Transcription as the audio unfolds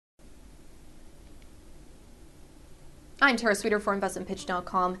I'm Tara Sweeter for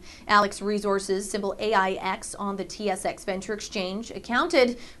InvestmentPitch.com. Alix Resources, symbol AIX on the TSX Venture Exchange,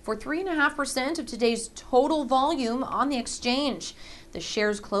 accounted for 3.5% of today's total volume on the exchange. The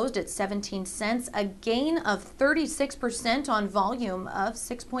shares closed at 17 cents, a gain of 36% on volume of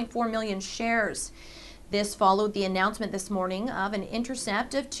 6.4 million shares. This followed the announcement this morning of an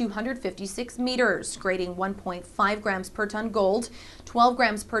intercept of 256 meters, grading 1.5 grams per ton gold, 12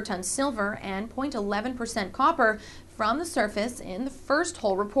 grams per ton silver, and 0.11% copper from the surface in the first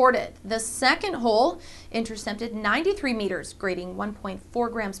hole reported. The second hole intercepted 93 meters, grading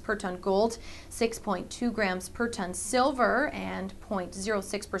 1.4 grams per ton gold, 6.2 grams per ton silver, and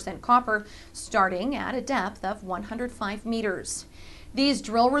 0.06% copper, starting at a depth of 105 meters. These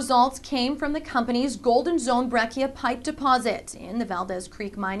drill results came from the company's Golden Zone breccia pipe deposit in the Valdez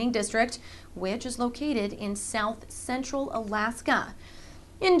Creek Mining District, which is located in south-central Alaska.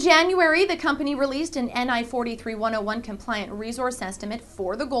 In January, the company released an NI 43-101 compliant resource estimate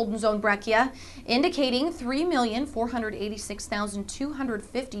for the Golden Zone breccia, indicating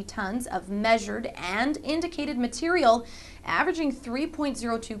 3,486,250 tons of measured and indicated material, averaging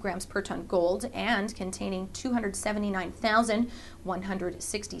 3.02 grams per ton gold and containing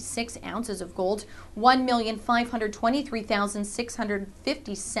 279,166 ounces of gold,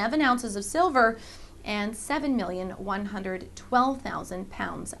 1,523,657 ounces of silver, and 7,112,000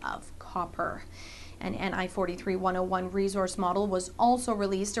 pounds of copper. An NI 43-101 resource model was also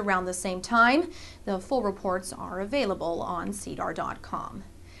released around the same time. The full reports are available on cedar.com.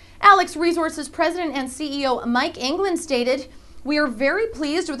 Alix Resources President and CEO Mike England stated, "We are very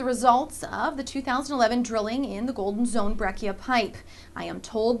pleased with the results of the 2011 drilling in the Golden Zone breccia pipe. I am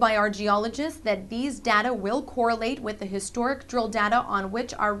told by our geologists that these data will correlate with the historic drill data on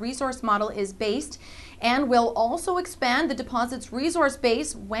which our resource model is based and will also expand the deposit's resource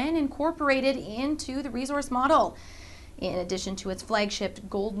base when incorporated into the resource model." In addition to its flagship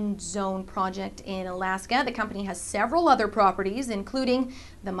Golden Zone project in Alaska, the company has several other properties, including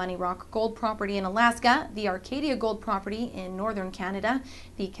the Money Rock Gold property in Alaska, the Arcadia Gold property in northern Canada,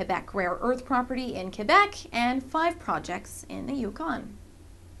 the Quebec Rare Earth property in Quebec, and 5 projects in the Yukon.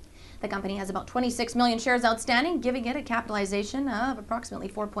 The company has about 26 million shares outstanding, giving it a capitalization of approximately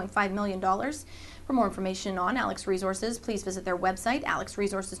 $4.5 million. For more information on Alix Resources, please visit their website,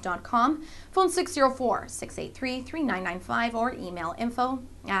 alixresources.com, phone 604-683-3995, or email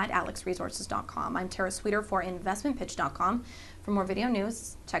info@alixresources.com. I'm Tara Sweeter for InvestmentPitch.com. For more video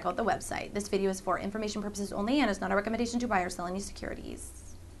news, check out the website. This video is for information purposes only and is not a recommendation to buy or sell any securities.